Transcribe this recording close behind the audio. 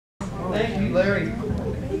Thank you, Larry.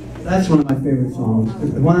 That's one of my favorite songs.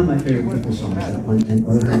 One of my favorite Beatles songs. That one.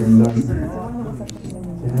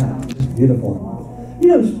 Yeah, it's beautiful. You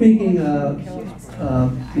know, speaking,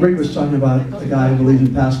 Rick was talking about a guy who believes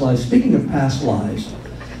in past lives. Speaking of past lives,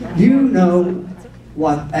 do you know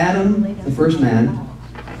what Adam, the first man,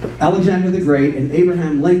 Alexander the Great, and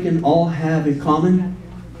Abraham Lincoln all have in common?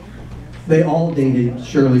 They all dated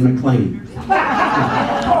Shirley MacLaine.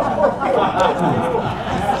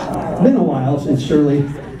 Been a while since Shirley.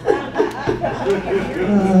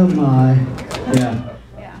 Oh my. Yeah.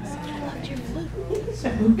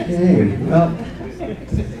 Okay. Well,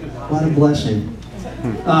 what a blessing.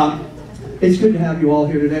 It's good to have you all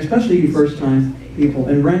here today, especially you first-time people.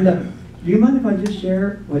 And Brenda, do you mind if I just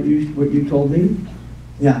share what you told me?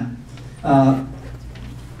 Yeah.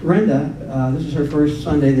 Brenda, this is her first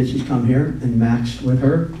Sunday that she's come here, and Max with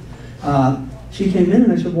her. She came in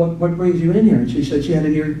and I said, what brings you in here? And she said she had a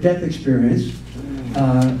near-death experience.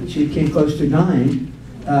 She came close to dying.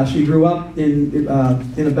 She grew up in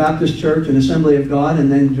a Baptist church, an Assembly of God, and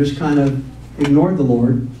then just kind of ignored the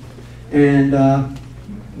Lord. And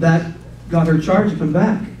that got her charge to come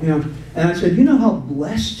back. You know. And I said, you know how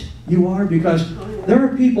blessed you are? Because there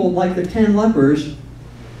are people like the 10 lepers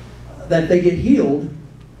that they get healed,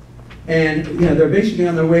 and you know they're basically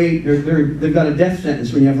on their way. They've got a death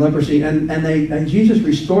sentence when you have leprosy, and Jesus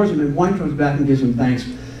restores them, and one comes back and gives them thanks.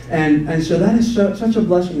 And so that is such a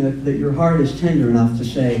blessing that your heart is tender enough to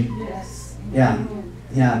say, yes.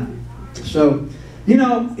 Yeah. So, you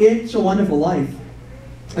know, it's a wonderful life.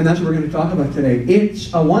 And that's what we're going to talk about today.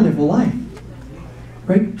 It's a Wonderful Life.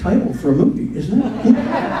 Great title for a movie, isn't it?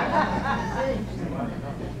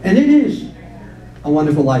 And it is a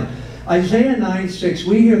wonderful life. Isaiah 9:6,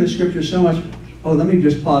 we hear the scripture so much. Oh, let me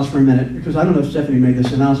just pause for a minute, because I don't know if Stephanie made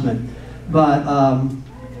this announcement. But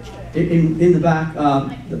in the back,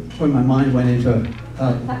 when my mind went into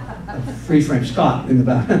a freeze frame, Scott in the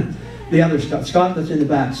back. The other Scott that's in the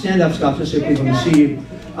back. Stand up, Scott, just so people can see you.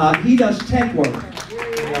 He does tech work.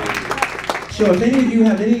 So if any of you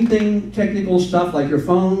have anything, technical stuff like your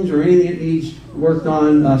phones or anything that needs worked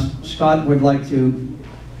on, Scott would like to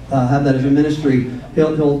have that as a ministry.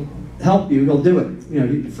 He'll help you. He'll do it. You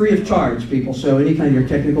know, free of charge, people. So any kind of your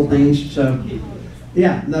technical things. So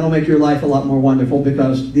yeah, that'll make your life a lot more wonderful,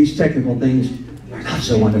 because these technical things are not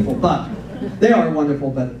so wonderful, but they are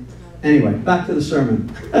wonderful. But anyway, back to the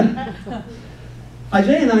sermon.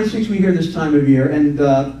 Isaiah 9:6 we hear this time of year, and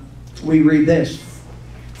we read this.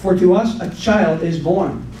 For to us a child is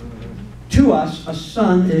born, to us a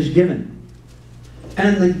son is given,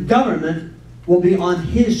 and the government will be on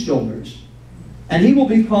his shoulders, and he will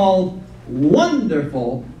be called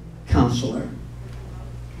Wonderful Counselor,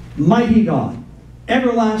 Mighty God,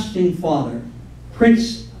 Everlasting Father,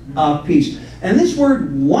 Prince of Peace. And this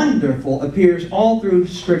word wonderful appears all through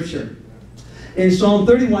Scripture. In Psalm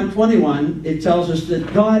 31:21, it tells us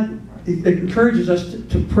that God, it encourages us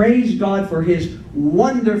to praise God for His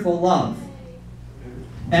wonderful love.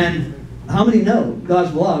 And how many know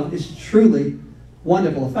God's love is truly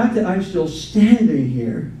wonderful? The fact that I'm still standing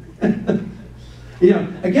here, you know,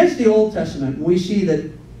 against the Old Testament, we see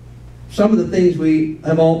that some of the things we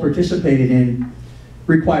have all participated in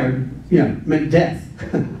required, meant death.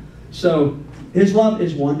 So His love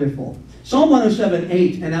is wonderful. Psalm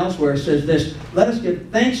 107:8 and elsewhere says this: let us give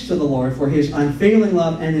thanks to the Lord for His unfailing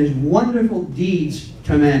love and His wonderful deeds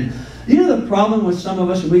to men. You know the problem with some of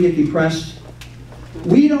us when we get depressed?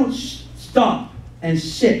 We don't stop and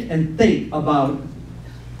sit and think about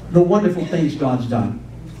the wonderful things God's done.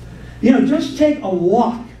 You know, just take a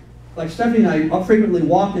walk. Like Stephanie and I frequently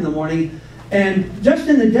walk in the morning, and just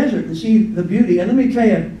in the desert and see the beauty. And let me tell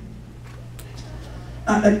you,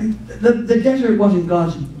 the desert wasn't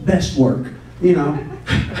God's best work,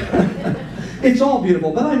 It's all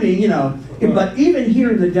beautiful, but I mean, but even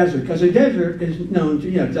here in the desert, because the desert is known to,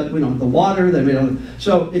 we don't have the water,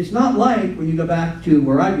 so it's not like when you go back to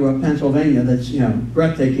where I grew up, Pennsylvania, that's,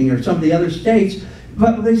 breathtaking, or some of the other states,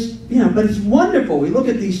 but it's, but it's wonderful. We look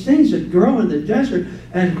at these things that grow in the desert,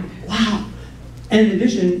 and wow, and in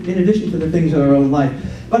addition to the things of our own life.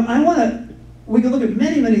 But we can look at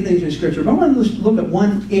many, many things in Scripture, but I want to look at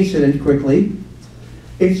one incident quickly.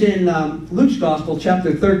 It's in Luke's Gospel,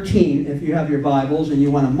 chapter 13, if you have your Bibles and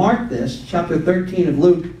you want to mark this, chapter 13 of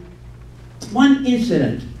Luke. One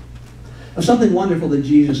incident of something wonderful that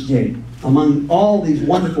Jesus did among all these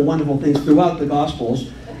wonderful, wonderful things throughout the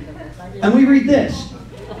Gospels. And we read this.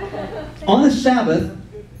 On the Sabbath,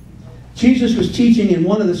 Jesus was teaching in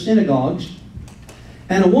one of the synagogues,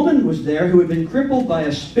 and a woman was there who had been crippled by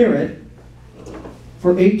a spirit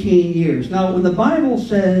for 18 years. Now, when the Bible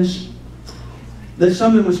says that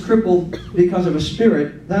someone was crippled because of a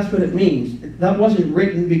spirit, that's what it means. That wasn't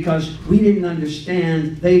written because we didn't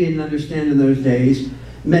understand, they didn't understand in those days,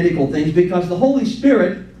 medical things, because the Holy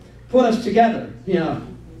Spirit put us together, you know.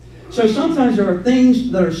 So sometimes there are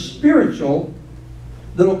things that are spiritual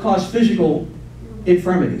that will cause physical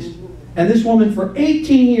infirmities. And this woman for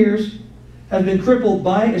 18 years has been crippled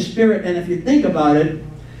by a spirit, and if you think about it,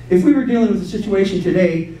 if we were dealing with a situation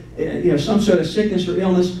today, you know, some sort of sickness or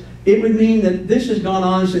illness, it would mean that this has gone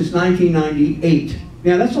on since 1998.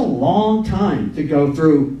 Now, that's a long time to go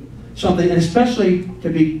through something, and especially to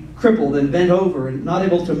be crippled and bent over and not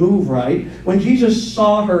able to move right. When Jesus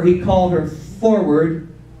saw her, he called her forward.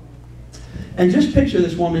 And just picture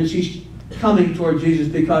this woman, she's coming toward Jesus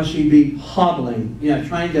because she'd be hobbling, you know,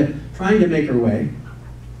 trying to make her way.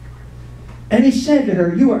 And he said to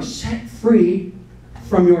her, "You are set free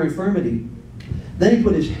from your infirmity." Then he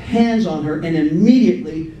put his hands on her, and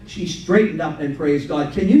immediately she straightened up and praised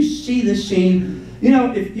God. Can you see this scene? You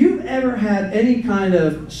know, if you've ever had any kind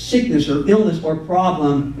of sickness or illness or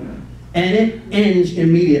problem, and it ends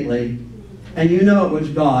immediately, and you know it was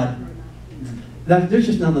God, there's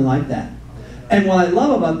just nothing like that. And what I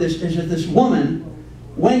love about this is that this woman,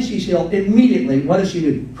 when she's healed, immediately, what does she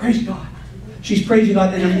do? Praise God. She's praising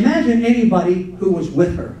God. And imagine anybody who was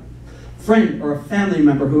with her, friend or a family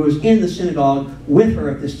member who was in the synagogue with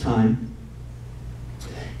her at this time,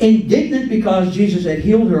 indignant because Jesus had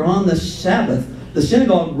healed her on the Sabbath. The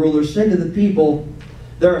synagogue ruler said to the people,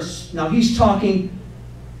 now he's talking,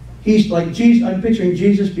 he's like Jesus, I'm picturing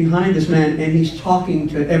Jesus behind this man, and he's talking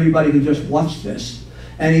to everybody who just watched this.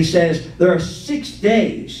 And he says, there are 6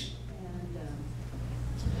 days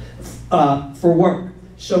for work.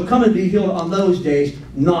 So come and be healed on those days,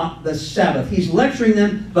 not the Sabbath. He's lecturing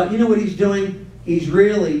them, but you know what he's doing? He's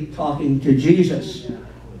really talking to Jesus.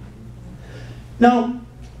 Now,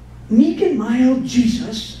 meek and mild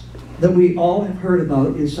Jesus that we all have heard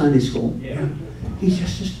about in Sunday school. Yeah. He's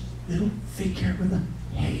just this little figure with a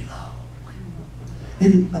halo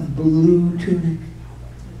and a blue tunic.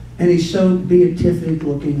 And he's so beatific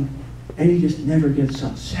looking, and he just never gets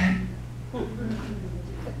upset.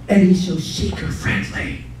 And he's so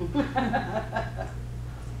seeker-friendly.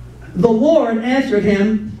 The Lord answered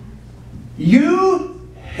him, "You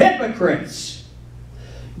hypocrites!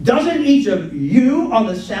 Doesn't each of you on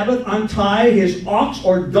the Sabbath untie his ox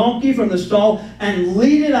or donkey from the stall and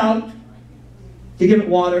lead it out to give it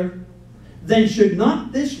water? Then should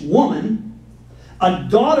not this woman, a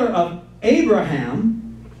daughter of Abraham,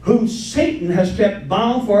 whom Satan has kept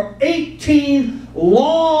bound for 18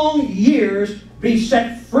 long years, be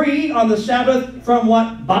set free on the Sabbath from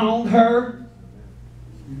what bound her?"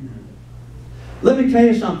 Let me tell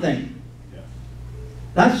you something.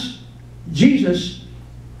 That's Jesus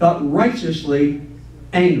got righteously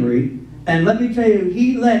angry, and let me tell you,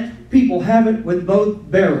 he let people have it with both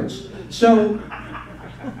barrels. So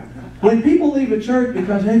when people leave a church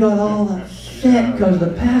because they got all upset because the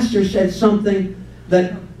pastor said something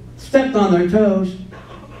that stepped on their toes,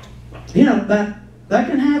 you know, that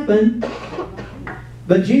can happen.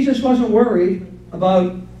 But Jesus wasn't worried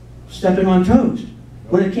about stepping on toes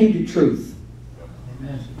when it came to truth.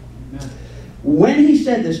 Amen. When he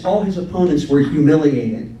said this, all his opponents were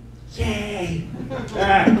humiliated. Yay!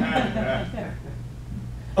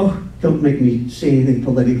 Oh, don't make me say anything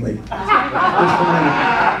politically. Just a minute.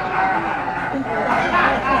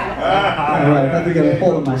 All right, I have to get a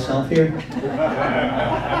hold of myself here.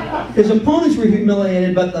 His opponents were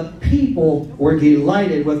humiliated, but the people were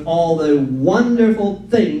delighted with all the wonderful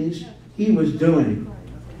things he was doing.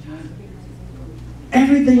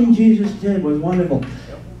 Everything Jesus did was wonderful.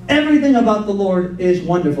 Everything about the Lord is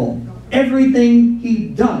wonderful. Everything he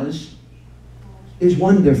does is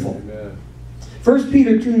wonderful. 1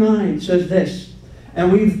 Peter 2:9 says this,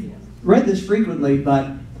 and we've read this frequently, but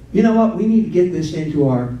you know what? We need to get this into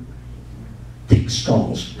our thick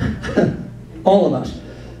skulls. All of us.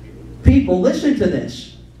 People, listen to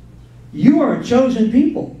this. You are a chosen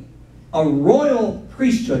people, a royal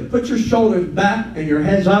priesthood. Put your shoulders back and your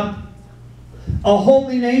heads up. A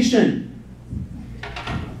holy nation.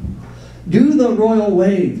 Do the royal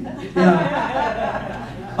wave. Yeah.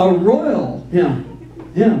 A royal. Yeah.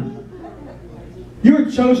 Yeah. You're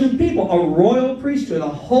a chosen people, a royal priesthood, a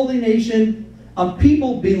holy nation, a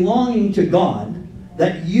people belonging to God,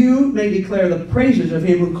 that you may declare the praises of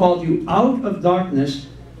him who called you out of darkness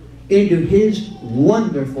into his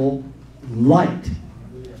wonderful light.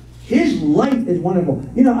 His light is wonderful.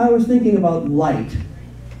 You know, I was thinking about light.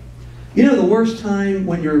 You know, the worst time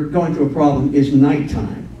when you're going through a problem is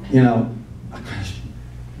nighttime. You know,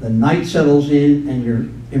 the night settles in and your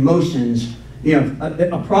emotions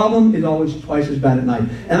A problem is always twice as bad at night.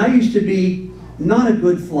 And I used to be not a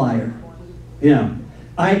good flyer.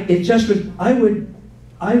 I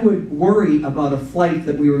would worry about a flight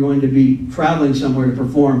that we were going to be traveling somewhere to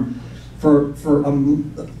perform for a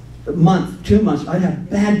month, 2 months. I'd have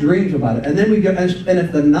bad dreams about it. And then we go, and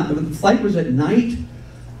if the flight was at night,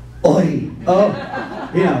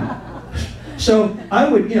 So I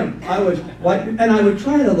would, I would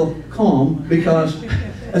try to look calm, because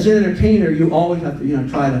as an entertainer, you always have to,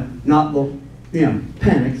 try to not look,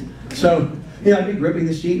 panicked. So, I'd be gripping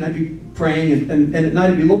the seat and I'd be praying, and at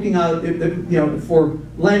night I'd be looking out, for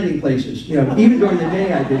landing places. Even during the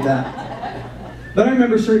day I did that. But I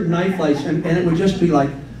remember certain night flights, and it would just be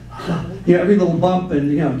like, every little bump,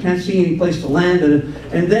 and can't see any place to land,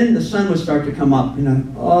 and then the sun would start to come up,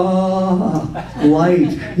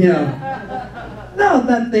 light, Now, if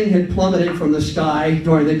that thing had plummeted from the sky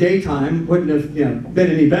during the daytime, wouldn't have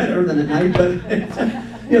been any better than at night, but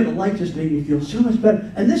the light just made me feel so much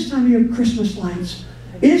better. And this time of year, Christmas lights,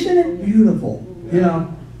 isn't it beautiful?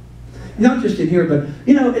 Not just in here, but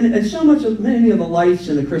and so much of many of the lights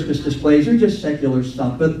in the Christmas displays are just secular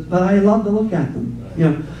stuff, but I love to look at them.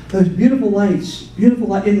 Those beautiful lights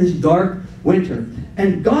in this dark winter.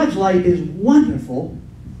 And God's light is wonderful,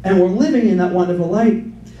 and we're living in that wonderful light.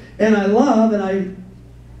 And I love, and I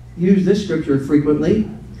use this scripture frequently,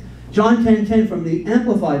 John 10:10 from the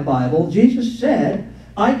Amplified Bible. Jesus said,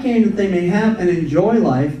 I came that they may have and enjoy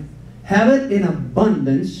life, have it in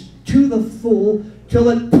abundance, to the full, till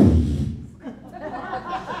it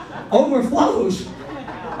overflows.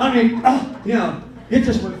 I mean, it's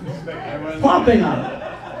just popping up.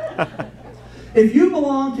 If you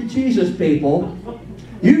belong to Jesus, people,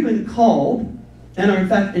 you've been called, and are in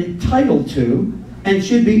fact entitled to, and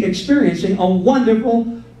should be experiencing a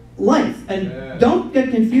wonderful life. And don't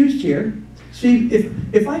get confused here. See,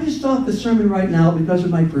 if I just stop the sermon right now because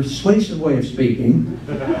of my persuasive way of speaking,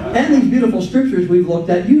 and these beautiful scriptures we've looked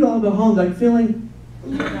at, you'd all go home like feeling,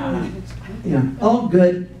 all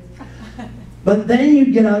good. But then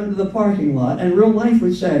you'd get out into the parking lot, and real life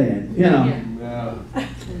would set in,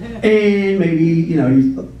 And maybe,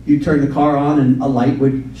 you turn the car on, and a light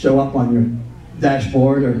would show up on your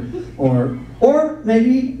dashboard, or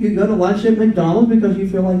maybe you go to lunch at McDonald's because you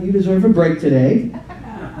feel like you deserve a break today,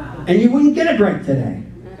 and you wouldn't get a break today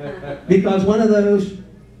because one of those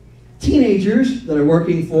teenagers that are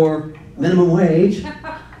working for minimum wage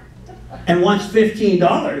and wants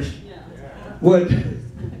 $15 would,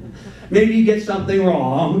 maybe you get something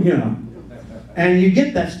wrong, and you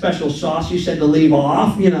get that special sauce you said to leave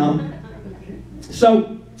off,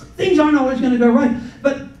 So things aren't always going to go right.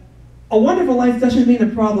 But a wonderful life doesn't mean a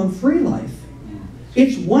problem-free life.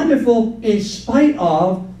 It's wonderful in spite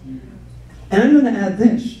of, and I'm going to add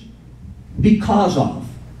this, because of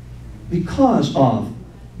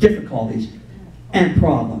difficulties and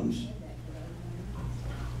problems.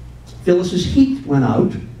 Phyllis's heat went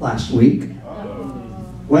out last week.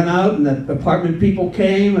 Went out, and the apartment people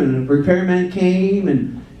came, and the repairman came,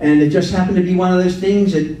 and it just happened to be one of those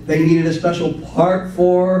things that they needed a special part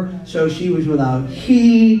for, so she was without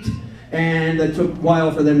heat, and it took a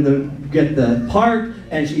while for them to get the part,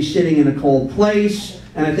 and she's sitting in a cold place,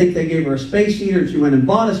 and I think they gave her a space heater, and she went and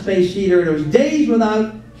bought a space heater, and it was days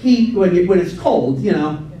without heat when it's cold,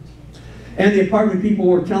 And the apartment people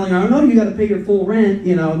were telling her, oh no, you got to pay your full rent,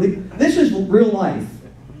 This is real life.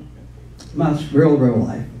 Much real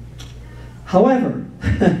life. However,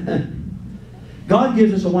 God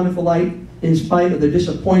gives us a wonderful light in spite of the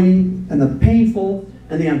disappointing and the painful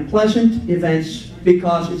and the unpleasant events,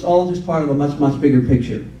 because it's all just part of a much, much bigger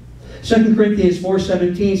picture. 2 Corinthians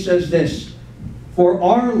 4:17 says this, for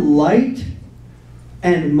our light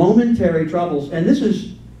and momentary troubles, and this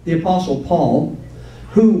is the Apostle Paul,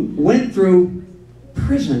 who went through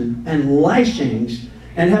prison and lashings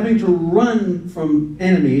and having to run from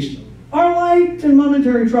enemies. Our light and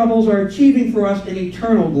momentary troubles are achieving for us an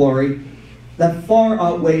eternal glory that far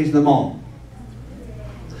outweighs them all.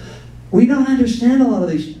 We don't understand a lot of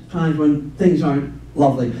these times when things aren't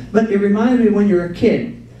lovely. But it reminded me when you're a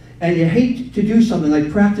kid and you hate to do something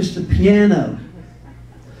like practice the piano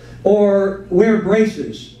or wear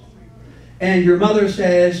braces. And your mother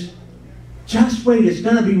says, just wait, it's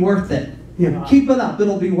going to be worth it. Keep it up,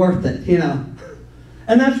 it'll be worth it,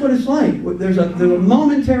 And that's what it's like. There's a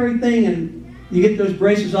momentary thing, and you get those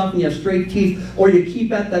braces off and you have straight teeth, or you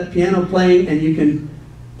keep at that piano playing and you can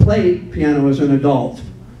play piano as an adult.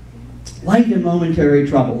 Light and momentary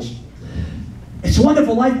troubles. It's a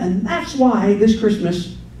wonderful life, and that's why this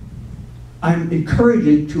Christmas I'm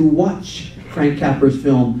encouraging to watch Frank Capra's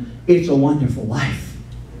film, It's a Wonderful Life.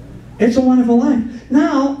 It's a Wonderful Life.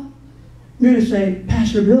 Now, you're going to say,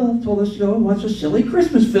 Pastor Bill told us to go and watch a silly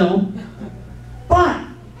Christmas film. But,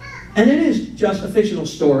 and it is just a fictional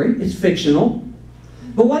story. It's fictional.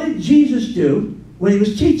 But what did Jesus do when he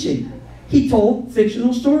was teaching? He told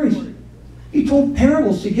fictional stories. He told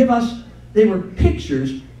parables to give us, they were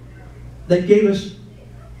pictures that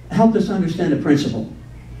helped us understand a principle.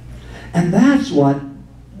 And that's what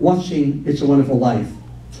watching It's a Wonderful Life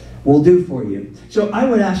will do for you. So I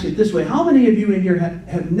would ask it this way. How many of you in here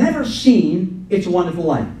have never seen It's a Wonderful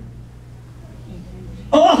Life?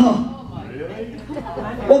 Oh!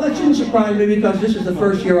 Well, that shouldn't surprise me because this is the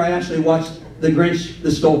first year I actually watched The Grinch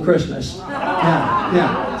That Stole Christmas.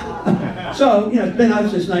 Yeah. So, it's been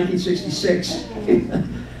out since 1966.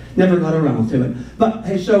 Never got around to it. But,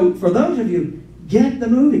 hey, so for those of you, get the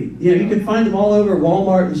movie. You can find them all over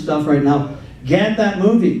Walmart and stuff right now. Get that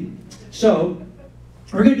movie. So,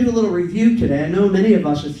 we're going to do a little review today. I know many of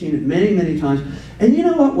us have seen it many, many times. And you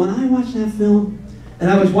know what? When I watched that film, and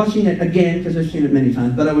I was watching it again, because I've seen it many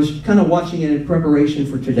times, but I was kind of watching it in preparation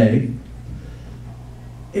for today,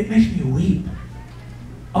 it makes me weep.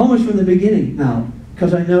 Almost from the beginning now,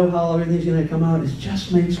 because I know how everything's going to come out. It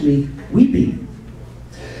just makes me weepy.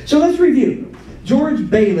 So let's review. George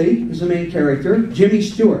Bailey is the main character. Jimmy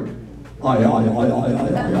Stewart. Mary.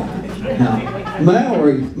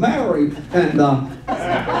 And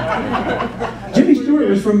Jimmy Stewart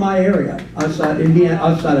was from my area, outside Indiana,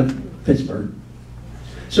 outside of Pittsburgh.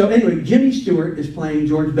 So anyway, Jimmy Stewart is playing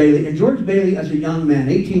George Bailey. And George Bailey, as a young man,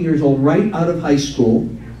 18 years old, right out of high school,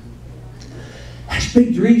 has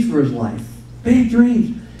big dreams for his life. Big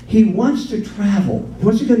dreams. He wants to travel. He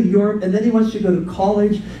wants to go to Europe, and then he wants to go to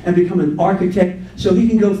college and become an architect so he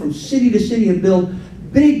can go from city to city and build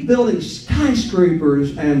big buildings,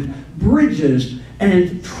 skyscrapers and bridges,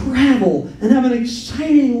 and travel and have an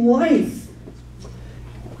exciting life.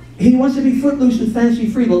 He wants to be footloose and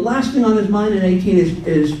fancy-free. The last thing on his mind at 18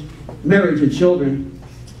 is marriage and children.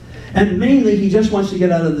 And mainly, he just wants to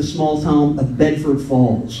get out of the small town of Bedford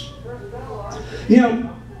Falls.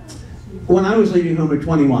 When I was leaving home at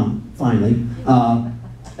 21, finally,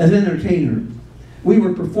 as an entertainer, we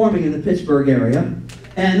were performing in the Pittsburgh area,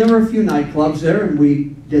 and there were a few nightclubs there, and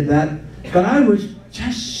we did that. But I was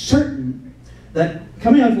just certain that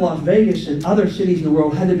coming out of Las Vegas and other cities in the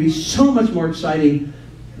world had to be so much more exciting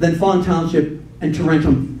than Fawn Township and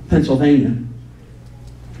Tarentum, Pennsylvania.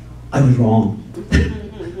 I was wrong.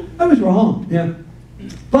 I was wrong, yeah.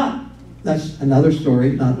 But that's another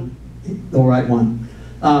story, not the right one.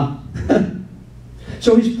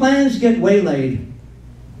 So his plans get waylaid,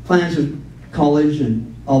 plans of college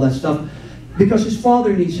and all that stuff, because his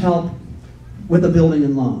father needs help with a building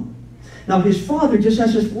and loan. Now his father just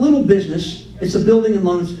has this little business. It's a building and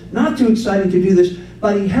loan. It's not too exciting to do this,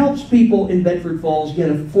 but he helps people in Bedford Falls get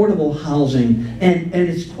affordable housing, and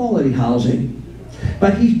it's quality housing.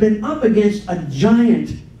 But he's been up against a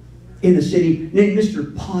giant in the city named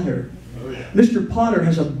Mr. Potter. Mr. Potter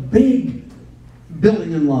has a big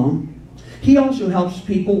building and loan. He also helps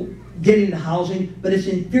people get into housing, but it's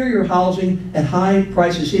inferior housing at high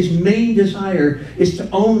prices. His main desire is to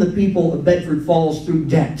own the people of Bedford Falls through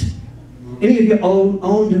debt. Any of you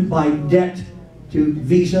owned by debt to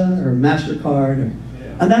Visa or MasterCard?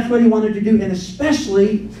 And that's what he wanted to do. And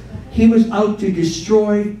especially, he was out to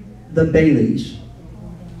destroy the Baileys.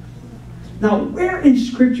 Now, where in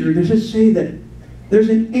Scripture does it say that there's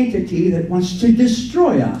an entity that wants to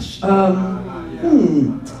destroy us?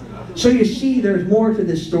 So you see, there's more to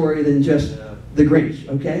this story than just the Grinch,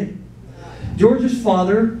 okay? George's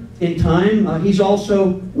father, in time, he's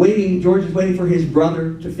also waiting, George is waiting for his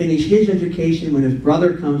brother to finish his education. When his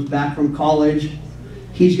brother comes back from college,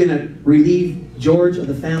 he's going to relieve George of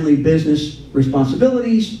the family business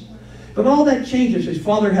responsibilities. But all that changes. His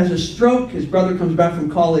father has a stroke, his brother comes back from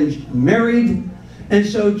college married, and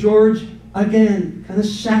so George, again, kind of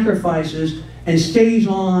sacrifices and stays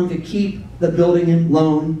on to keep the building and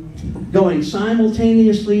loan going.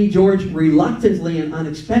 Simultaneously, George reluctantly and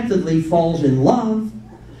unexpectedly falls in love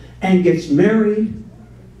and gets married.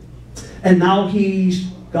 And now he's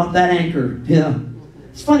got that anchor. Yeah.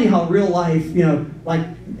 It's funny how real life, like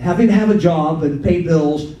having to have a job and pay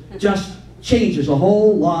bills just changes a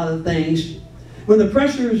whole lot of things. When the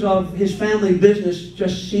pressures of his family business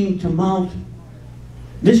just seem to mount,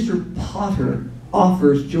 Mr. Potter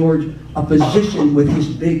offers George a position with his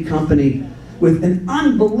big company with an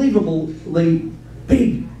unbelievably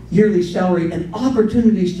big yearly salary and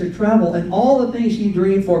opportunities to travel and all the things he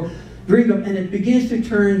dreamed of, and it begins to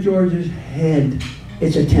turn George's head.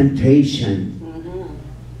 It's a temptation.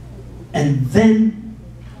 And then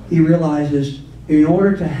he realizes, in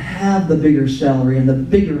order to have the bigger salary and the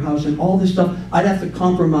bigger house and all this stuff, I'd have to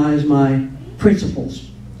compromise my principles.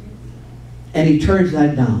 And he turns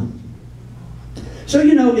that down. So,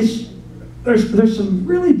 you know, there's some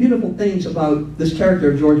really beautiful things about this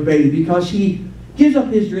character of George Bailey, because he gives up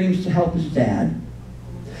his dreams to help his dad.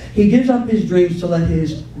 He gives up his dreams to let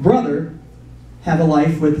his brother have a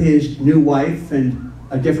life with his new wife and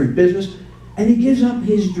a different business. And he gives up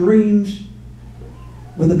his dreams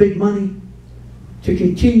with the big money to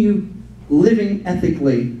continue living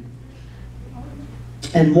ethically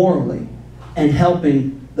and morally and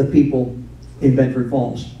helping the people in Bedford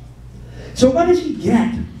Falls. So what does he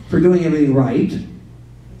get for doing everything right?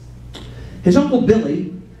 His Uncle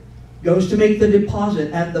Billy goes to make the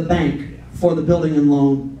deposit at the bank for the building and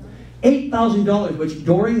loan. $8,000, which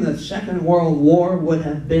during the Second World War would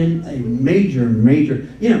have been a major,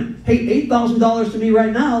 you know, hey, $8,000 to me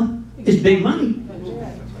right now is big money.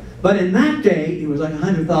 But in that day, it was like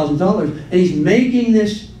 $100,000. And he's making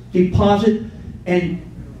this deposit, and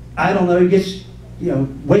I don't know, he gets, you know,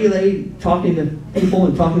 waylaid talking to people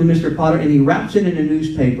and talking to Mr. Potter, and he wraps it in a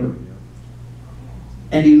newspaper.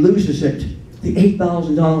 And he loses it, the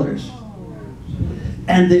 $8,000.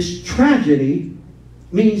 And this tragedy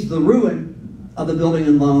means the ruin of the building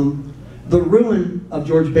and loan, the ruin of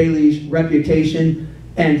George Bailey's reputation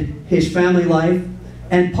and his family life,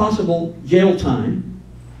 and possible jail time.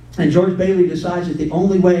 And George Bailey decides that the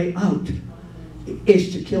only way out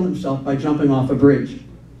is to kill himself by jumping off a bridge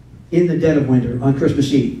in the dead of winter on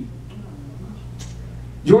Christmas Eve.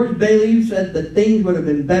 George Bailey said that things would have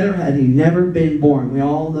been better had he never been born. We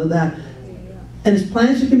all know that. And his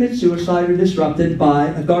plans to commit suicide are disrupted by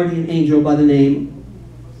a guardian angel by the name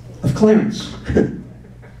of Clarence.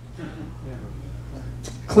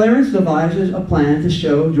 Clarence devises a plan to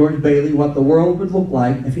show George Bailey what the world would look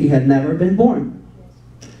like if he had never been born.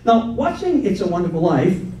 Now, watching It's a Wonderful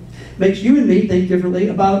Life makes you and me think differently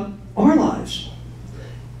about our lives.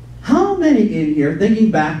 How many in here,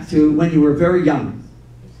 thinking back to when you were very young,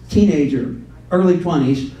 teenager, early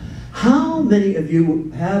 20s, how many of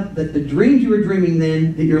you have that the dreams you were dreaming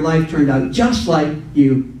then, that your life turned out just like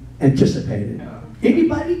you anticipated?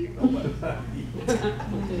 Anybody?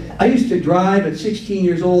 I used to drive at 16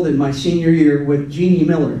 years old in my senior year with Jeannie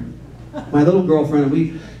Miller, my little girlfriend, and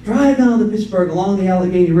we drive down to Pittsburgh along the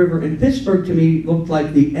Allegheny River, and Pittsburgh to me looked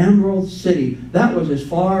like the Emerald City. That was as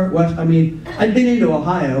far west, I mean, I'd been into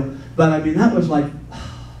Ohio, but I mean, that was like,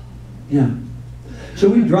 yeah. So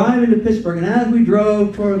we drive into Pittsburgh, and as we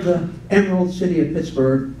drove toward the Emerald City of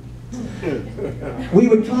Pittsburgh, we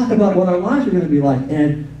would talk about what our lives were going to be like.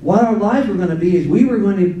 And what our lives were going to be is we were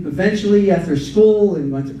going to eventually, after school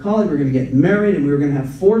and went to college, we were going to get married, and we were going to have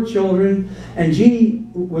 4 children. And Jeannie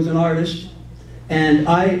was an artist, and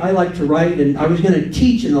I liked to write, and I was going to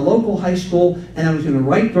teach in the local high school, and I was going to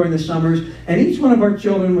write during the summers. And each one of our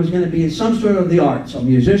children was going to be in some sort of the arts, a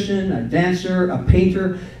musician, a dancer, a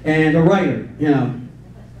painter, and a writer, you know.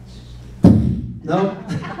 No?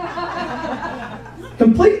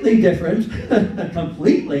 Completely different.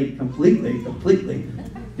 completely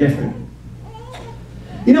different.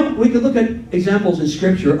 You know, we could look at examples in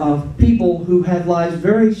Scripture of people who had lives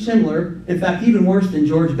very similar, in fact, even worse than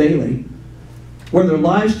George Bailey, where their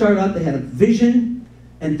lives started out, they had a vision,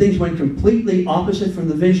 and things went completely opposite from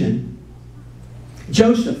the vision.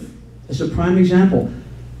 Joseph is a prime example.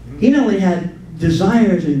 He not only had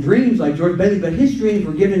desires and dreams like George Bailey, but his dreams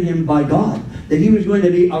were given him by God, that he was going to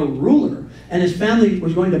be a ruler, and his family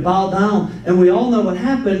was going to bow down. And we all know what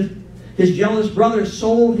happened. His jealous brothers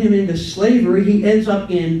sold him into slavery. He ends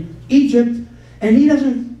up in Egypt, and he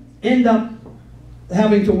doesn't end up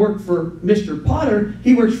having to work for Mr. Potter.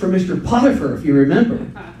 He works for Mr. Potiphar, if you remember.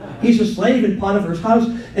 He's a slave in Potiphar's house,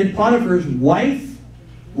 and Potiphar's wife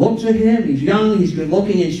looks at him. He's young, he's good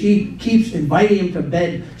looking, and she keeps inviting him to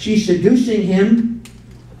bed. She's seducing him,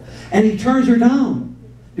 and he turns her down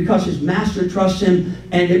because his master trusts him,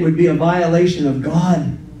 and it would be a violation of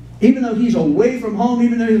God. Even though he's away from home,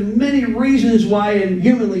 even though there's many reasons why, and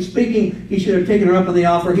humanly speaking, he should have taken her up on the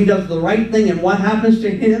offer, he does the right thing, and what happens to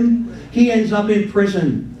him? He ends up in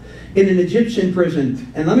prison, in an Egyptian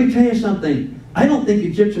prison. And let me tell you something, I don't think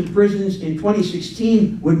Egyptian prisons in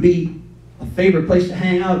 2016 would be a favorite place to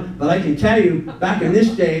hang out, but I can tell you, back in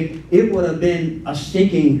this day, it would have been a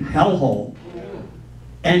stinking hellhole.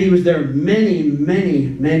 And he was there many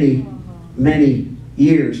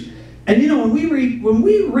years. And you know, when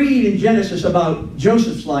we read in Genesis about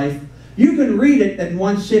Joseph's life, you can read it in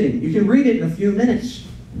one sitting. You can read it in a few minutes.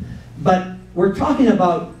 But we're talking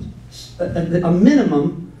about a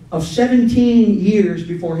minimum of 17 years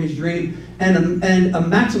before his dream, and a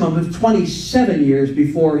maximum of 27 years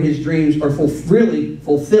before his dreams are really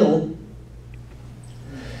fulfilled.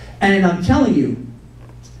 And I'm telling you,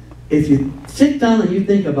 if you sit down and you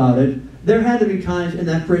think about it, there had to be times in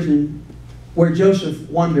that prison where Joseph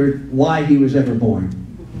wondered why he was ever born.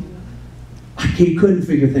 He couldn't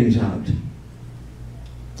figure things out.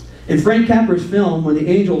 In Frank Capra's film, when the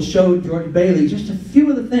angels showed George Bailey just a few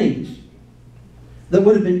of the things that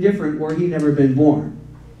would have been different were he never been born,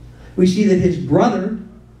 we see that his brother,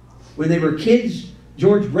 when they were kids,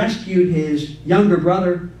 George rescued his younger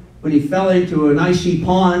brother when he fell into an icy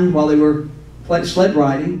pond while they were sled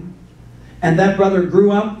riding. And that brother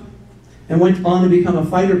grew up and went on to become a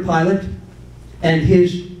fighter pilot. And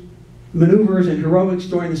his maneuvers and heroics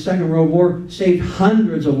during the Second World War saved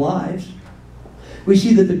hundreds of lives. We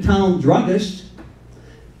see that the town druggist,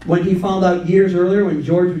 when he found out years earlier, when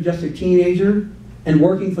George was just a teenager and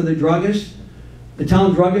working for the druggist, the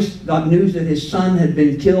town druggist got news that his son had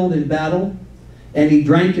been killed in battle, and he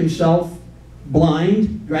drank himself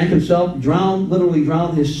blind, drank himself, drowned, literally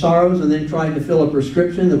drowned his sorrows, and then tried to fill a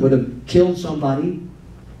prescription that would have killed somebody.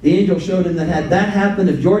 The angel showed him that had that happened,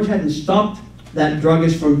 if George hadn't stopped that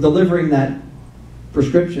druggist from delivering that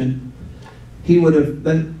prescription, he would have,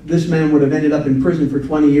 this man would have ended up in prison for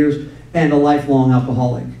 20 years and a lifelong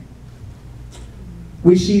alcoholic.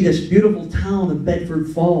 We see this beautiful town of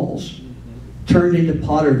Bedford Falls turned into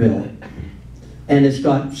Potterville, and it's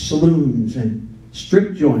got saloons and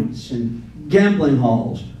strip joints and gambling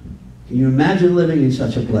halls. Can you imagine living in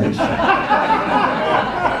such a place?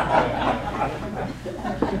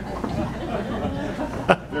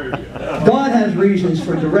 God has reasons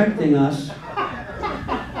for directing us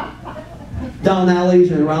down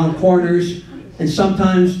alleys and around corners, and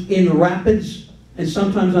sometimes in rapids, and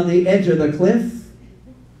sometimes on the edge of the cliff.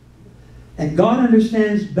 And God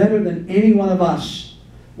understands better than any one of us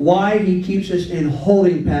why He keeps us in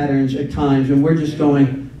holding patterns at times, and we're just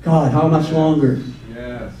going, God, how much longer?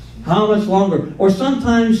 Yes. How much longer? Or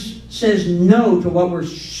sometimes says no to what we're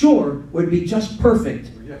sure would be just perfect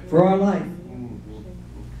for our life.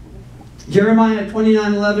 Jeremiah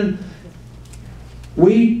 29:11.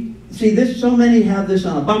 We see this, so many have this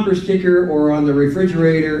on a bumper sticker or on the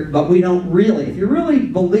refrigerator, but we don't really. If you really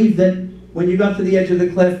believe that when you got to the edge of the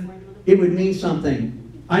cliff, it would mean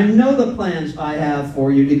something. I know the plans I have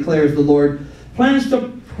for you, declares the Lord. Plans to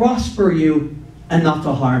prosper you and not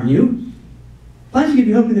to harm you. Plans to give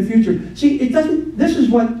you hope in the future. See, it doesn't, this is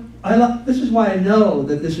what I love, this is why I know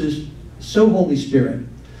that this is so Holy Spirit.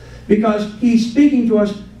 Because He's speaking to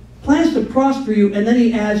us, plans to prosper you, and then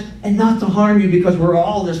He adds, and not to harm you, because we're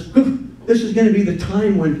all this is going to be the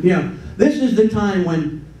time when, this is the time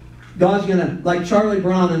when God's going to, like Charlie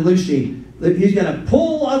Brown and Lucy, He's going to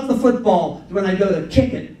pull out the football when I go to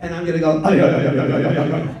kick it, and I'm going to go,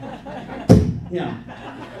 yeah.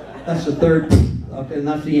 That's the third, okay, and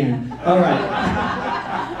that's the end. All right.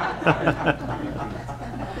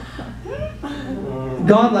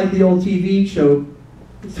 God, like the old TV show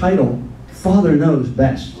title, Father Knows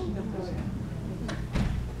Best.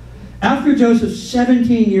 After Joseph's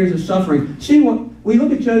 17 years of suffering, see, what we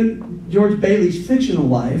look at George Bailey's fictional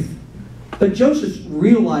life, but Joseph's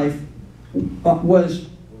real life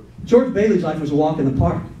George Bailey's life was a walk in the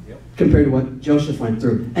park compared to what Joseph went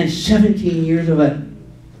through. And 17 years of it.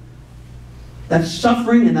 That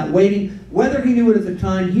suffering and that waiting, whether he knew it at the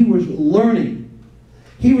time, he was learning.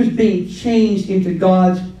 He was being changed into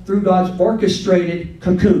through God's orchestrated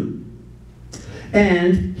cocoon.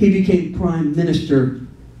 And he became prime minister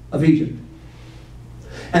of Egypt.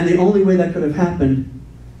 And the only way that could have happened,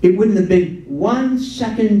 it wouldn't have been 1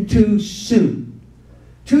 second too soon.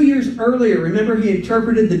 2 years earlier, remember, he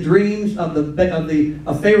interpreted the dreams of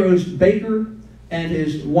Pharaoh's baker and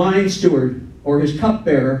his wine steward, or his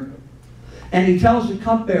cupbearer. And he tells the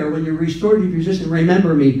cupbearer, when you're restored to your position,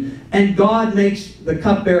 remember me. And God makes the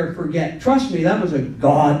cupbearer forget. Trust me, that was a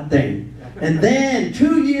God thing. And then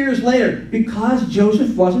 2 years later, because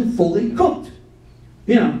Joseph wasn't fully cooked.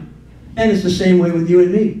 And it's the same way with you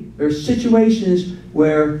and me. There's situations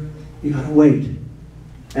where you gotta wait.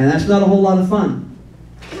 And that's not a whole lot of fun.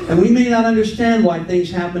 And we may not understand why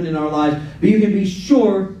things happen in our lives, but you can be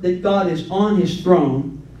sure that God is on His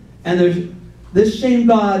throne, and there's this same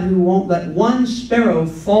God who won't let one sparrow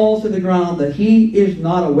fall to the ground that He is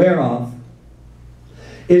not aware of,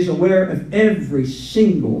 is aware of every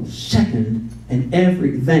single second and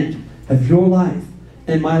every event of your life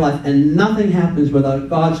and my life. And nothing happens without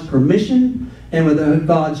God's permission and without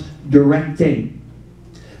God's directing.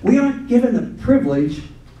 We aren't given the privilege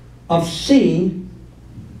of seeing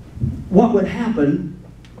what would happen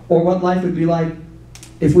or what life would be like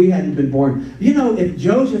if we hadn't been born. If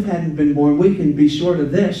Joseph hadn't been born, we can be sure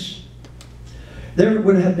of this. There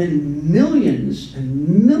would have been millions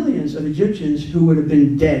and millions of Egyptians who would have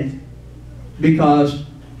been dead because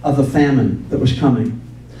of the famine that was coming.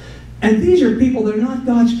 And these are people that are not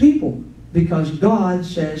God's people, because God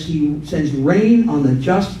says He sends rain on the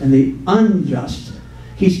just and the unjust.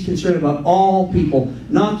 He's concerned about all people,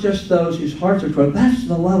 not just those whose hearts are troubled. That's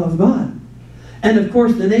the love of God. And of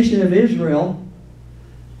course, the nation of Israel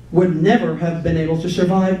would never have been able to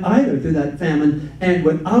survive either through that famine. And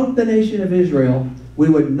without the nation of Israel, we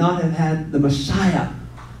would not have had the Messiah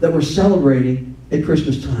that we're celebrating at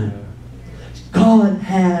Christmas time. God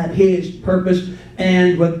had His purpose,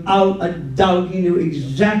 and without a doubt, He knew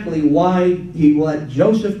exactly why He let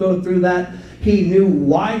Joseph go through that. He knew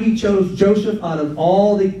why He chose Joseph out of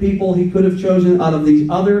all the people He could have chosen, out of these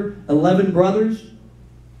other 11 brothers.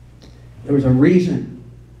 There was a reason.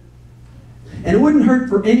 And it wouldn't hurt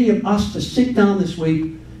for any of us to sit down this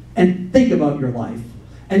week and think about your life.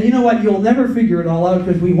 And you know what? You'll never figure it all out,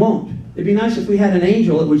 because we won't. It'd be nice if we had an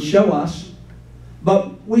angel that would show us.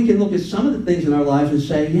 But we can look at some of the things in our lives and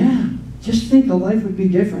say, yeah, just think the life would be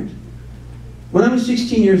different. When I was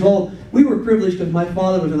 16 years old, we were privileged because my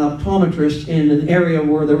father was an optometrist in an area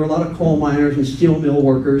where there were a lot of coal miners and steel mill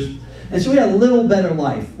workers. And so we had a little better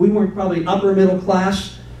life. We weren't probably upper middle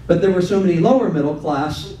class, but there were so many lower middle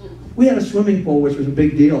class. We had a swimming pool, which was a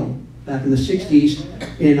big deal back in the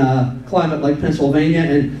 60s in a climate like Pennsylvania.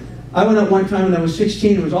 And I went up one time when I was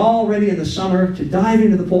 16. It was all ready in the summer to dive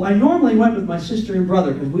into the pool. I normally went with my sister and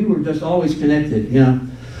brother because we were just always connected, you know.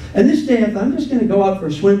 And this day I thought, I'm just going to go out for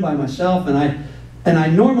a swim by myself. And I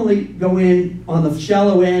normally go in on the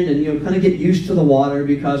shallow end and, you know, kind of get used to the water,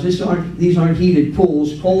 because these aren't heated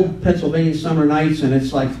pools. Cold Pennsylvania summer nights, and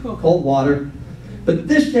it's like cold water. But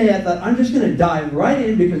this day I thought, I'm just going to dive right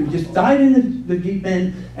in, because you just dive in the deep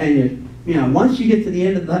end, and you know, once you get to the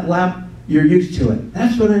end of that lap, you're used to it.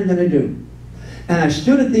 That's what I'm going to do. And I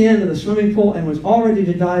stood at the end of the swimming pool and was all ready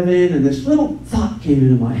to dive in, and this little thought came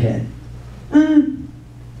into my head.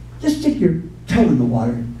 Just stick your toe in the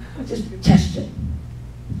water. Just test it.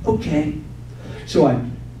 Okay. So I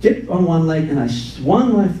dipped on one leg, and I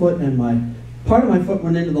swung my foot, and part of my foot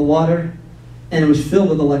went into the water, and it was filled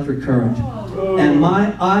with electric current. And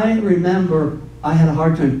I remember I had a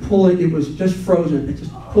hard time pulling. It was just frozen. It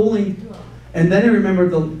just pulling. And then I remember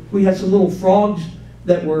we had some little frogs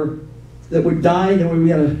that would die. And we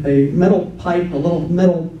had a metal pipe, a little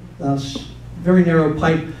metal, very narrow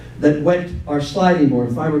pipe that wet our sliding board,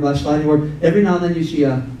 fiberglass sliding board. Every now and then you see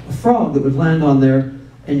a frog that would land on there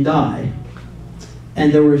and die.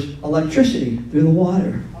 And there was electricity through the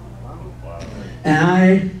water.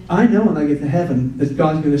 And I know when I get to heaven that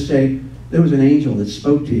God's going to say, there was an angel that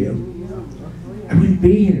spoke to you. I wouldn't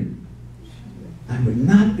be here. I would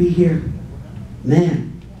not be here.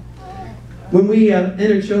 Man. When we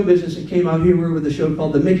entered show business and came out here, we were with a show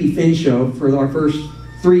called The Mickey Finn Show for our first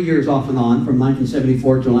 3 years off and on, from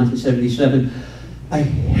 1974 to 1977. I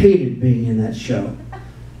hated being in that show.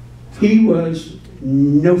 He was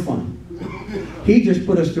no fun. He just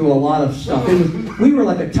put us through a lot of stuff. We were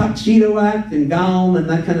like a tuxedo act and gown and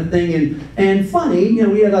that kind of thing, and funny, you know,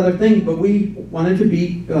 we had other things, but we wanted to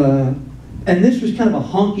be, and this was kind of a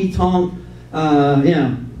honky-tonk, you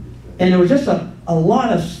know, and there was just a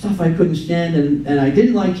lot of stuff I couldn't stand, and I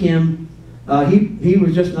didn't like him. He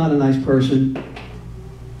was just not a nice person.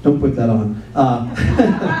 Don't put that on.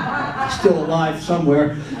 Still alive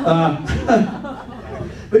somewhere.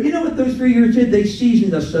 But you know what those 3 years did? They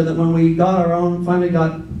seasoned us so that when we finally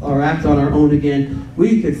got our act on our own again,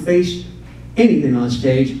 we could face anything on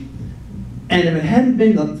stage. And if it hadn't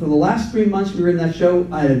been for the last 3 months we were in that show,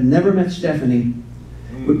 I had never met Stephanie.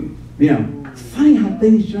 But, you know, it's funny how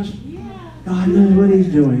things just, God knows what He's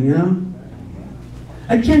doing, you know?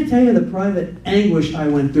 I can't tell you the private anguish I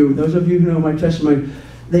went through. Those of you who know my testimony,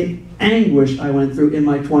 the anguish I went through in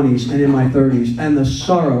my 20s and in my 30s, and the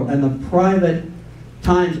sorrow and the private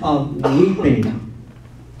times of weeping.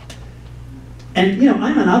 And you know,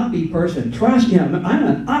 I'm an upbeat person. Trust me, I'm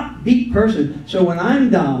an upbeat person. So when I'm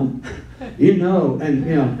down, you know, and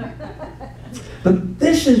you know. But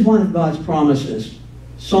this is one of God's promises.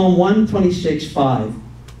 Psalm 126:5.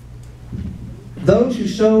 Those who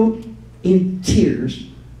sow in tears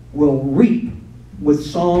will reap with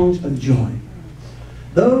songs of joy.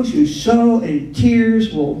 Those who sow in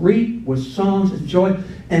tears will reap with songs of joy.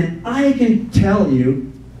 And I can tell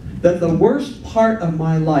you that the worst part of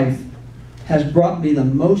my life has brought me the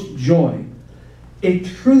most joy. It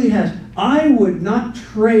truly has. I would not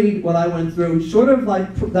trade what I went through, sort of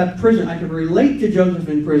like that prison. I could relate to Joseph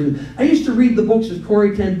in prison. I used to read the books of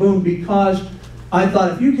Corrie ten Boom because I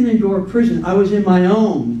thought, if you can endure prison, I was in my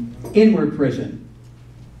own inward prison.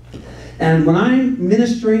 And when I'm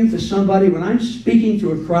ministering to somebody, when I'm speaking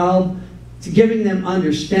to a crowd, giving them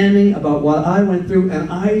understanding about what I went through,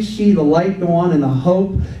 and I see the light go on and the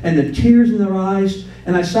hope and the tears in their eyes.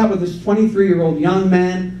 And I sat with this 23-year-old young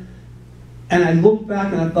man, and I looked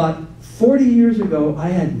back and I thought, 40 years ago, I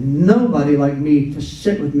had nobody like me to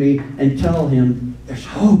sit with me and tell him, there's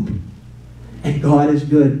hope, and God is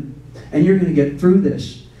good, and you're going to get through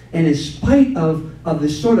this. And in spite of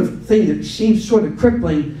this sort of thing that seems sort of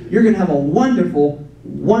crippling, you're going to have a wonderful,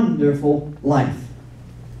 wonderful life.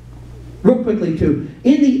 Real quickly, too.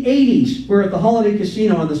 In the 80s, we're at the Holiday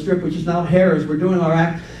Casino on the Strip, which is now Harrah's. We're doing our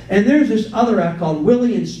act. And there's this other act called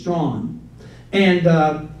Willie and Strawn. And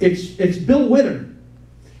it's Bill Witter.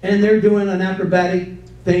 And they're doing an acrobatic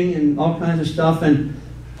thing and all kinds of stuff. And,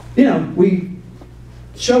 you know,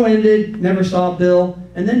 show ended, never saw Bill.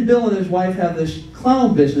 And then Bill and his wife have this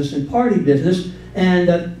clown business and party business.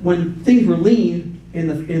 And when things were lean in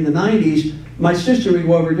the 90s, my sister would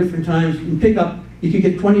go over different times and pick up. You could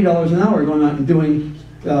get $20 an hour going out and doing,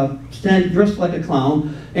 stand dressed like a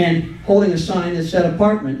clown and holding a sign that said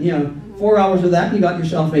apartment. You know, 4 hours of that and you got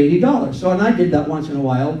yourself $80. So, and I did that once in a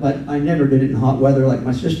while, but I never did it in hot weather like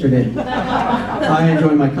my sister did. I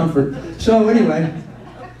enjoy my comfort. So anyway,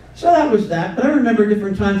 so that was that. But I remember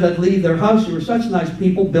different times I'd leave their house. They were such nice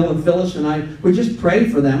people, Bill and Phyllis, and I would just pray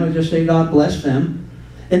for them. I'd just say, God bless them.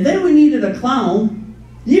 And then we needed a clown.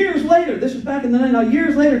 Years later, this is back in the 90s, now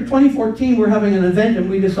years later, 2014, we're having an event and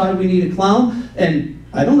we decided we need a clown. And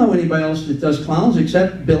I don't know anybody else that does clowns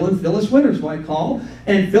except Bill and Phyllis Witter, so I call.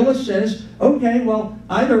 And Phyllis says, okay, well,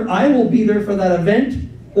 either I will be there for that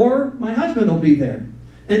event or my husband will be there.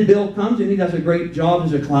 And Bill comes and he does a great job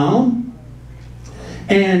as a clown.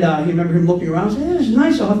 And he remember him looking around and saying, it's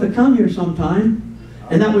nice, I'll have to come here sometime.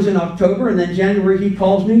 And that was in October, and then January he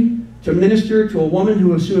calls me to minister to a woman who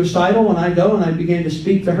was suicidal, and I go and I began to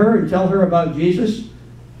speak to her and tell her about Jesus.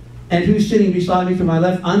 And who's sitting beside me to my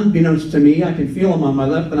left, unbeknownst to me, I can feel him on my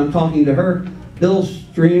left, but I'm talking to her. Bill's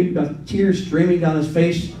got tears streaming down his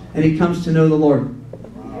face, and he comes to know the Lord.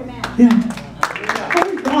 Amen. Yeah.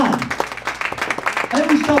 Praise God. I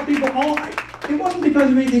always tell people, it wasn't because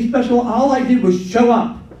of anything special. All I did was show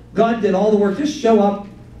up. God did all the work. Just show up,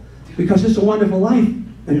 because it's a wonderful life,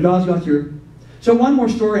 and God's got your... So one more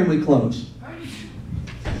story and we close.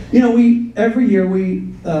 You know, every year we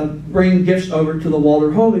bring gifts over to the Walter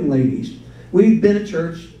Hoving ladies. We've been a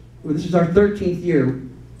church, this is our 13th year,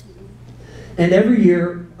 and every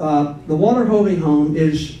year the Walter Hoving Home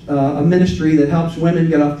is a ministry that helps women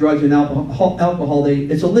get off drugs and alcohol.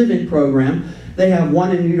 It's a live-in program. They have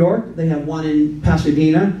one in New York, they have one in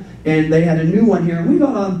Pasadena, and they had a new one here. And we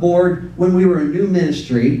got on board when we were a new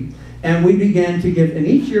ministry. And we began to give, and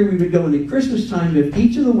each year we would go into Christmas time with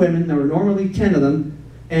each of the women, there were normally 10 of them,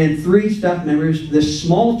 and 3 staff members. This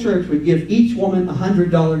small church would give each woman a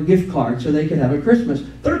 $100 gift card so they could have a Christmas.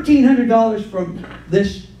 $1,300 from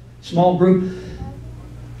this small group.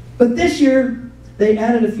 But this year, they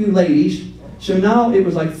added a few ladies, so now it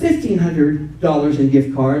was like $1,500 in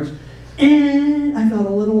gift cards, and I felt a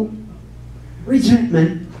little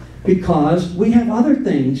resentment, because we have other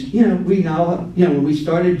things. You know, when we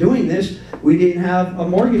started doing this, we didn't have a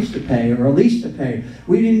mortgage to pay or a lease to pay.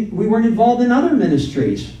 We weren't involved in other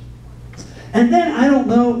ministries. And then I don't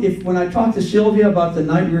know if when I talked to Sylvia about the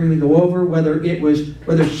night we were going to go over,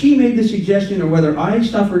 whether she made the suggestion or whether I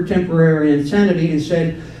suffered temporary insanity and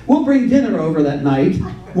said, we'll bring dinner over that night,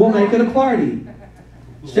 we'll make it a party.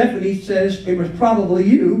 Stephanie says it was probably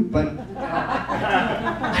you, but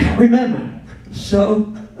I don't remember.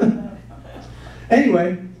 So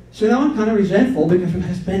anyway, so now I'm kind of resentful because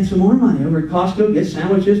I spend some more money over at Costco, get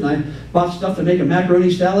sandwiches, and I bought stuff to make a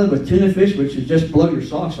macaroni salad with tuna fish, which is just blow your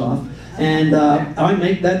socks off. And I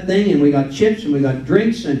make that thing, and we got chips, and we got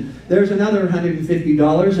drinks, and there's another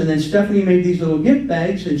 $150. And then Stephanie made these little gift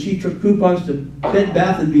bags, and she took coupons to Bed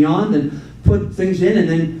Bath & Beyond and put things in, and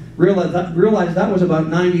then realized that was about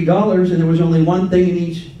 $90, and there was only one thing in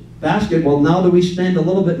each basket. Well, now do we spend a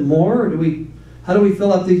little bit more, or how do we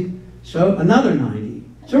fill up these? So another 90.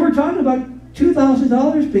 So we're talking about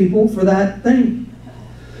 $2,000, people, for that thing.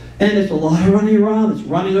 And it's a lot of running around. It's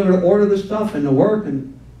running over to order the stuff and to work.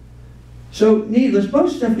 And so needless,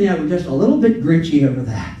 both Stephanie and I were just a little bit grinchy over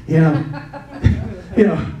that. You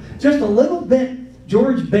know, just a little bit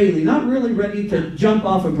George Bailey, not really ready to jump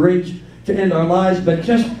off a bridge to end our lives, but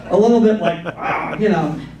just a little bit like, you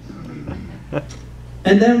know.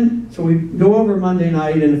 And then, so we go over Monday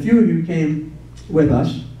night, and a few of you came with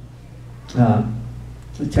us.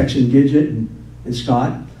 Texan Gidget and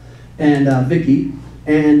Scott and Vicky,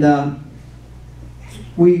 and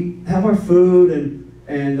we have our food,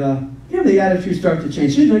 and you know, the attitudes start to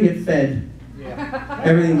change. As soon as I get fed,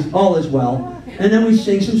 everything's all is well. And then we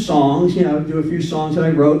sing some songs, you know, do a few songs that I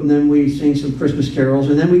wrote, and then we sing some Christmas carols,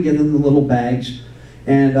 and then we give them the little bags.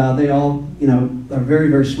 And they all, you know, are very,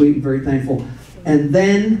 very sweet and very thankful. And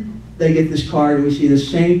then they get this card, and we see the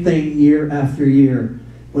same thing year after year.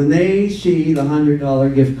 When they see the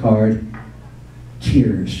 $100 gift card,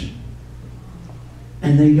 tears.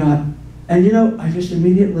 And they got, and you know, I just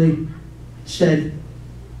immediately said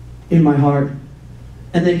in my heart,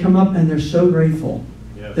 and they come up and they're so grateful.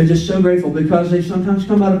 Yes. They're just so grateful because they sometimes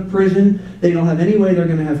come out of prison, they don't have any way they're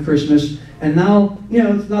going to have Christmas, and now, you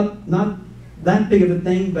know, it's not that big of a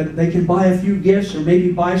thing, but they can buy a few gifts or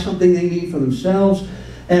maybe buy something they need for themselves.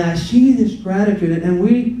 And I see this gratitude,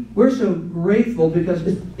 and we're so grateful because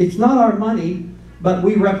it's not our money, but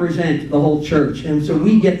we represent the whole church. And so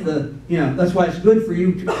we get the, you know, that's why it's good for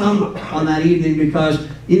you to come on that evening, because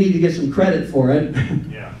you need to get some credit for it.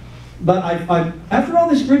 Yeah. But I after all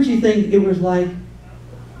this Grinchy thing, it was like,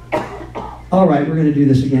 all right, we're going to do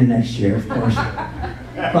this again next year, of course.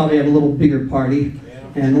 Probably have a little bigger party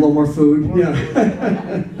and a little more food. You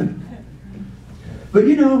know. But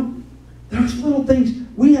you know, those little things,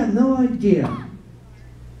 we have no idea,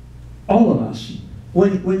 all of us,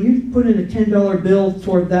 when you put in a $10 bill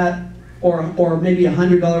toward that, or maybe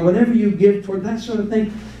 $100, whatever you give toward that sort of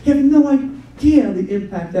thing, you have no idea the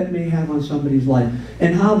impact that may have on somebody's life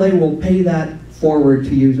and how they will pay that forward,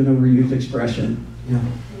 to use an overused expression. You know,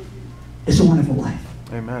 it's a wonderful life.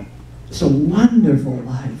 Amen. It's a wonderful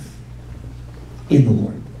life in the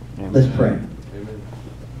Lord. Amen. Let's pray.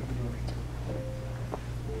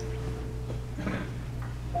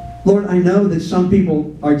 Lord, I know that some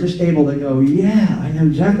people are just able to go, yeah, I know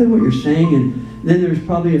exactly what you're saying, and then there's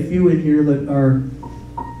probably a few in here that are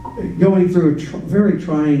going through a very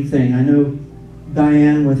trying thing. I know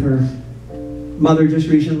Diane, with her mother just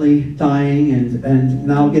recently dying, and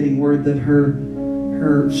now getting word that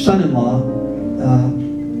her son-in-law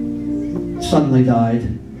suddenly died,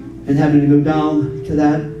 and having to go down to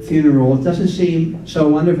that funeral. It doesn't seem so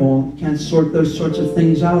wonderful. Can't sort those sorts of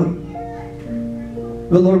things out.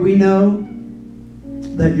 But Lord, we know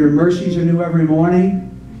that your mercies are new every morning.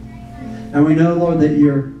 And we know, Lord, that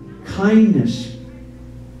your kindness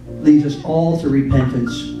leads us all to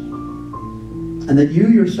repentance. And that you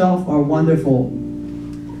yourself are wonderful.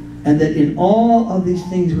 And that in all of these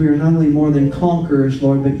things we are not only more than conquerors,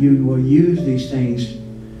 Lord, but you will use these things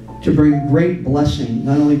to bring great blessing,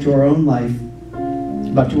 not only to our own life,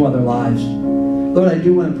 but to other lives. Lord, I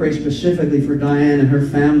do want to pray specifically for Diane and her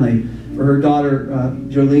family, for her daughter,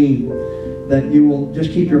 Jolene, that you will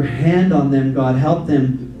just keep your hand on them, God. Help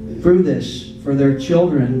them through this, for their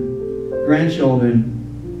children, grandchildren,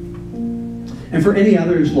 and for any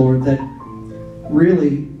others, Lord, that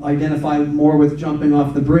really identify more with jumping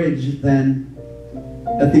off the bridge than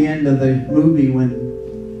at the end of the movie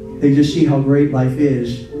when they just see how great life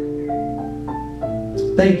is.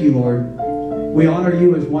 Thank you, Lord. We honor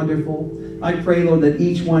you as wonderful. I pray, Lord, that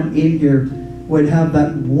each one in here would have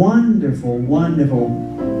that wonderful,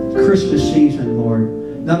 wonderful Christmas season, Lord.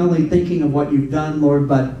 Not only thinking of what you've done, Lord,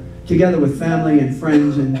 but together with family and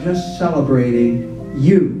friends and just celebrating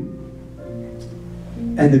you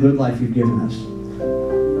and the good life you've given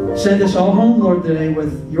us. Send us all home, Lord, today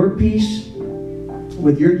with your peace,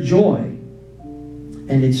 with your joy,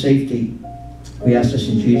 and in safety. We ask this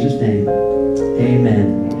in Jesus' name.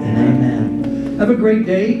 Amen and amen. Have a great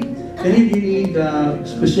day. If any of you need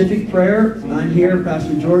specific prayer, I'm here.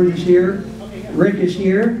 Pastor George is here. Rick is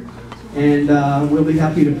here. And we'll be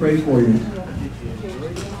happy to pray for you.